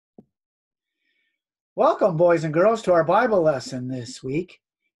Welcome, boys and girls, to our Bible lesson this week.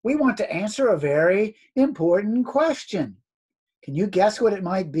 We want to answer a very important question. Can you guess what it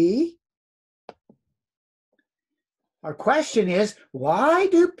might be? Our question is, why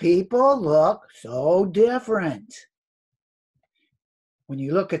do people look so different? When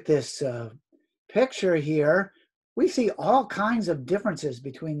you look at this picture here, we see all kinds of differences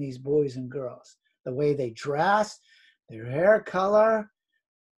between these boys and girls. The way they dress, their hair color,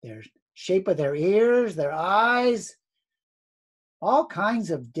 their shape of their ears, their eyes, all kinds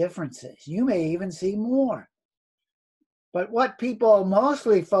of differences. You may even see more. But what people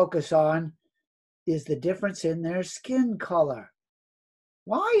mostly focus on is the difference in their skin color.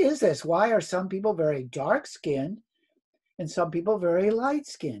 Why is this? Why are some people very dark skinned and some people very light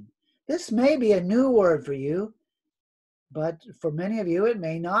skinned? This may be a new word for you, but for many of you it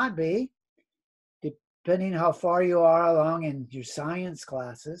may not be, depending how far you are along in your science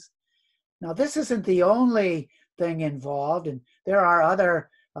classes. Now, this isn't the only thing involved, and there are other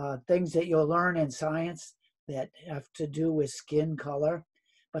things that you'll learn in science that have to do with skin color.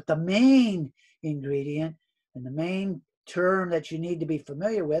 But the main ingredient and the main term that you need to be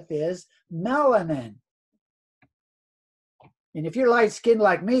familiar with is melanin. And if you're light-skinned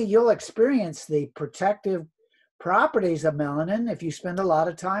like me, you'll experience the protective properties of melanin if you spend a lot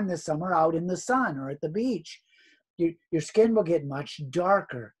of time this summer out in the sun or at the beach. Your skin will get much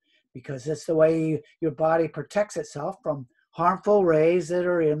darker because that's the way your body protects itself from harmful rays that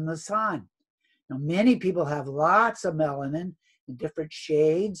are in the sun. Now, many people have lots of melanin in different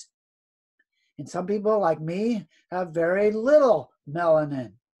shades, and some people, like me, have very little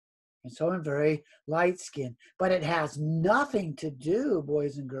melanin, and so I'm very light skinned. But it has nothing to do,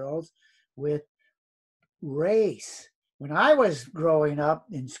 boys and girls, with race. When I was growing up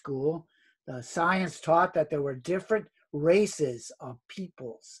in school, the science taught that there were different races of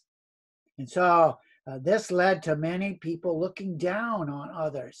peoples. And so this led to many people looking down on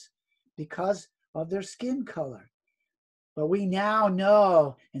others because of their skin color. But we now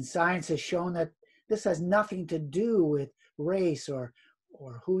know, and science has shown, that this has nothing to do with race or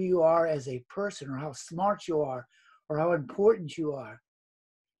who you are as a person or how smart you are or how important you are.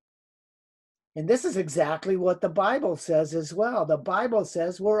 And this is exactly what the Bible says as well. The Bible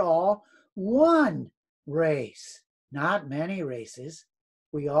says we're all one race, not many races.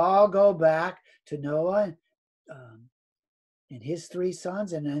 We all go back to Noah and his three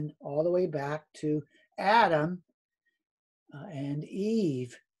sons, and then all the way back to Adam and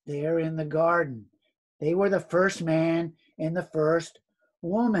Eve there in the garden. They were the first man and the first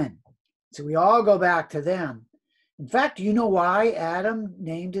woman. So we all go back to them. In fact, do you know why Adam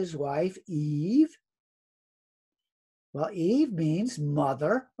named his wife Eve? Well, Eve means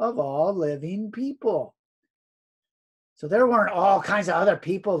mother of all living people. So there weren't all kinds of other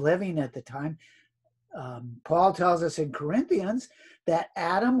people living at the time. Paul tells us in Corinthians that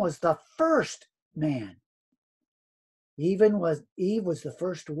Adam was the first man. Eve was the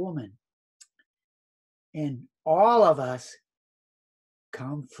first woman. And all of us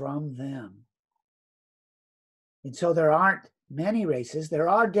come from them. And so there aren't many races. There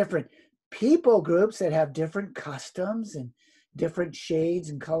are different people groups that have different customs and different shades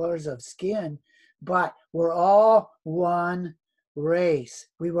and colors of skin, but we're all one race.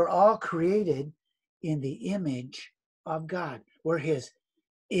 We were all created in the image of God. We're his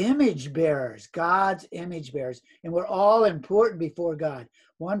image bearers, God's image bearers, and we're all important before God.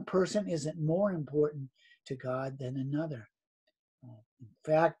 One person isn't more important to God than another. In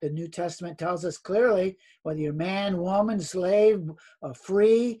fact, the New Testament tells us clearly, whether you're man, woman, slave,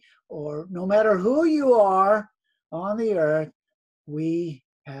 free, or no matter who you are on the earth, we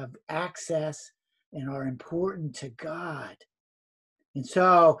have access and are important to God. And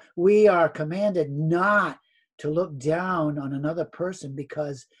so we are commanded not to look down on another person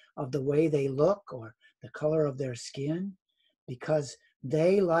because of the way they look or the color of their skin, because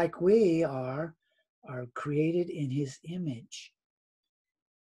they, like we are created in his image.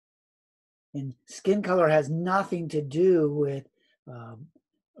 And skin color has nothing to do with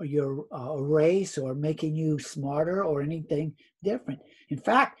your race or making you smarter or anything different. In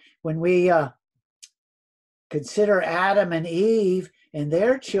fact, when we consider Adam and Eve and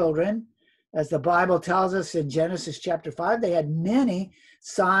their children, as the Bible tells us in Genesis chapter 5, they had many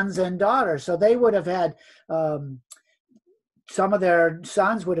sons and daughters. So they would have had, some of their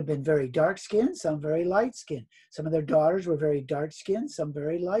sons would have been very dark-skinned, some very light-skinned. Some of their daughters were very dark-skinned, some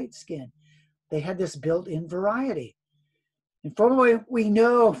very light-skinned. They had this built-in variety. And from what we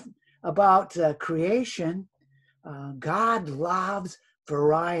know about creation, God loves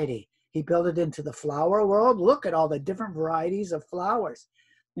variety. He built it into the flower world. Look at all the different varieties of flowers.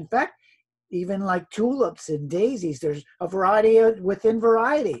 In fact, even like tulips and daisies, there's a variety within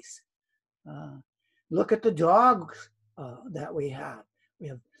varieties. Look at the dogs that we have. We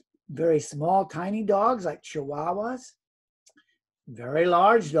have very small, tiny dogs like Chihuahuas, very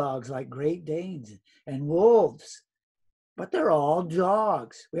large dogs like Great Danes and wolves, but they're all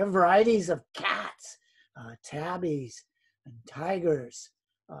dogs. We have varieties of cats, tabbies, and tigers.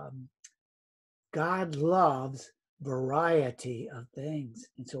 God loves variety of things.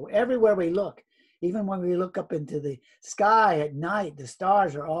 And so everywhere we look, even when we look up into the sky at night, the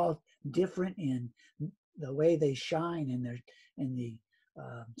stars are all different in the way they shine and in the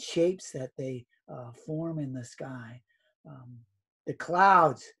shapes that they form in the sky. The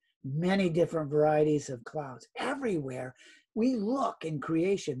clouds, many different varieties of clouds. Everywhere we look in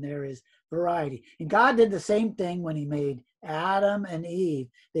creation, there is variety. And God did the same thing when he made Adam and Eve.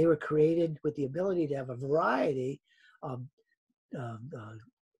 They were created with the ability to have a variety of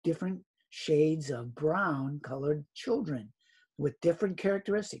different shades of brown colored children with different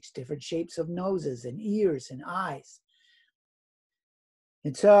characteristics, different shapes of noses and ears and eyes.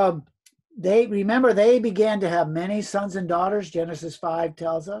 And so they began to have many sons and daughters, Genesis 5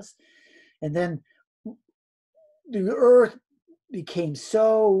 tells us. And then the earth became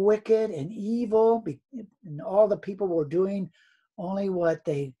so wicked and evil, and all the people were doing only what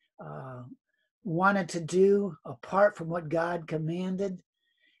they wanted to do apart from what God commanded.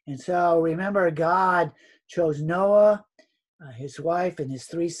 And so remember, God chose Noah, his wife, and his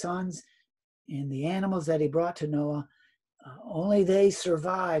 3 sons, and the animals that he brought to Noah. Only they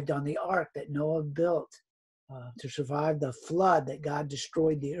survived on the ark that Noah built to survive the flood that God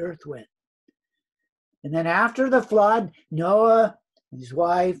destroyed the earth with. And then after the flood, Noah and his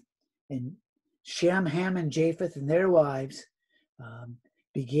wife and Shem, Ham, and Japheth and their wives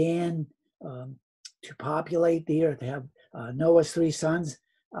began to populate the earth. They have Noah's 3 sons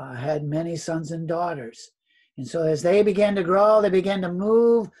had many sons and daughters. And so as they began to grow, they began to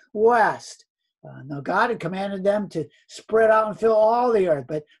move west. Now God had commanded them to spread out and fill all the earth.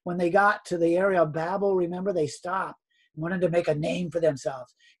 But when they got to the area of Babel, remember, they stopped and wanted to make a name for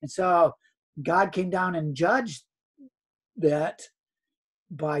themselves. And so God came down and judged that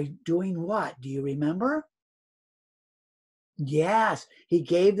by doing what? Do you remember? Yes, he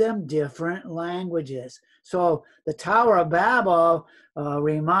gave them different languages. So the Tower of Babel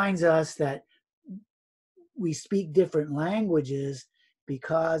reminds us that we speak different languages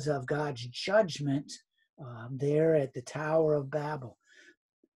because of God's judgment there at the Tower of Babel.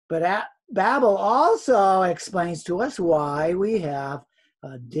 But Babel also explains to us why we have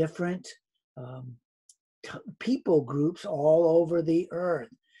different people groups all over the earth.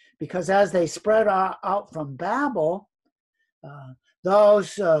 Because as they spread out from Babel,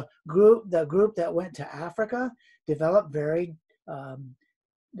 the group that went to Africa developed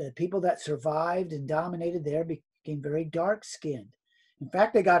the people that survived and dominated there became very dark-skinned. In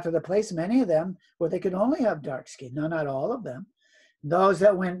fact, they got to the place, many of them, where they could only have dark skin. No, not all of them. Those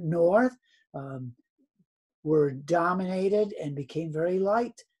that went north were dominated and became very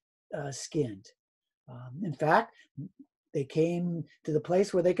light-skinned. In fact, they came to the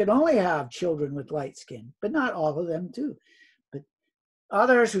place where they could only have children with light skin, but not all of them too. But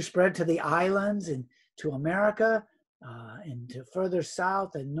others who spread to the islands and to America and to further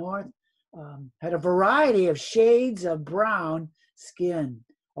south and north had a variety of shades of brown skin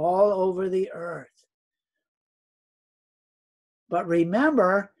all over the earth. But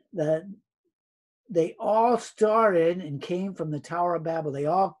remember that they all started and came from the Tower of Babel. They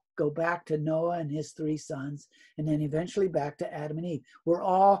all go back to Noah and his 3 sons, and then eventually back to Adam and Eve. We're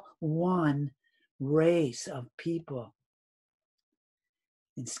all one race of people.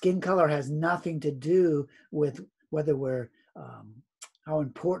 And skin color has nothing to do with whether we're, how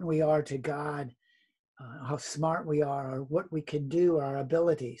important we are to God, how smart we are, or what we can do, our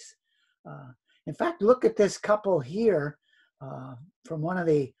abilities. In fact, look at this couple here from one of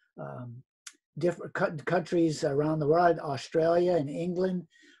the different countries around the world, Australia and England,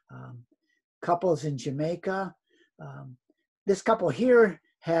 couples in Jamaica. This couple here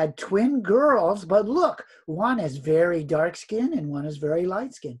had twin girls, but look, one is very dark skinned and one is very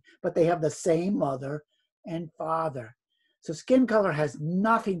light skinned, but they have the same mother and father. So skin color has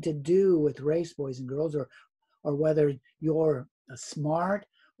nothing to do with race, boys and girls, or whether you're smart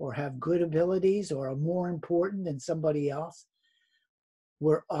or have good abilities or are more important than somebody else.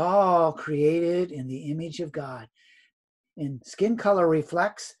 We're all created in the image of God. And skin color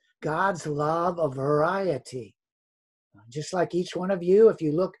reflects God's love of variety. Just like each one of you, if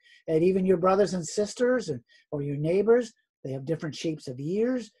you look at even your brothers and sisters or your neighbors, they have different shapes of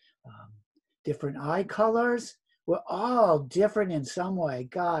ears, different eye colors. We're all different in some way.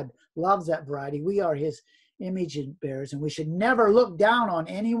 God loves that variety. We are his image bearers, and we should never look down on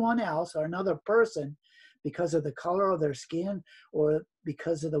anyone else or another person because of the color of their skin or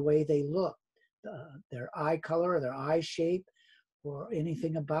because of the way they look, their eye color or their eye shape or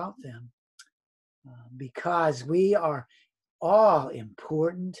anything about them. Because we are all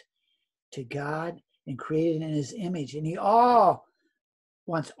important to God and created in his image. And he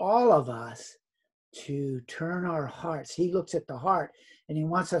wants all of us to turn our hearts. He looks at the heart and he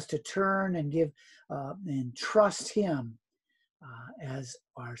wants us to turn and give and trust him as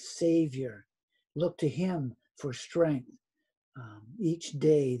our Savior. Look to him for strength each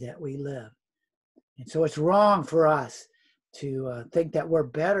day that we live. And so it's wrong for us to think that we're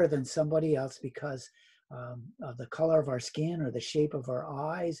better than somebody else because of the color of our skin or the shape of our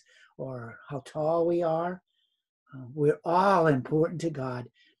eyes or how tall we are. We're all important to God.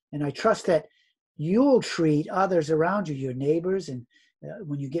 And I trust that you'll treat others around you, your neighbors, and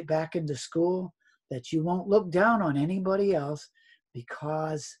when you get back into school, that you won't look down on anybody else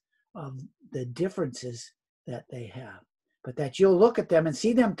because of the differences that they have, but that you'll look at them and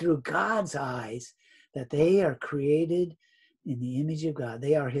see them through God's eyes, that they are created in the image of God.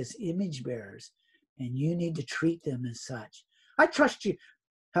 They are his image bearers, and you need to treat them as such. I trust you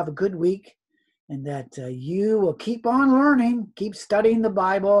have a good week, and that you will keep on learning, keep studying the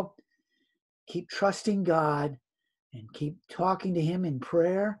Bible, keep trusting God, and keep talking to him in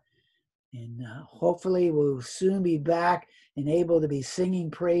prayer. And hopefully we'll soon be back and able to be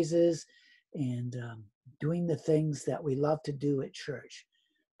singing praises and doing the things that we love to do at church.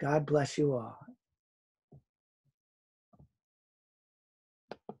 God bless you all.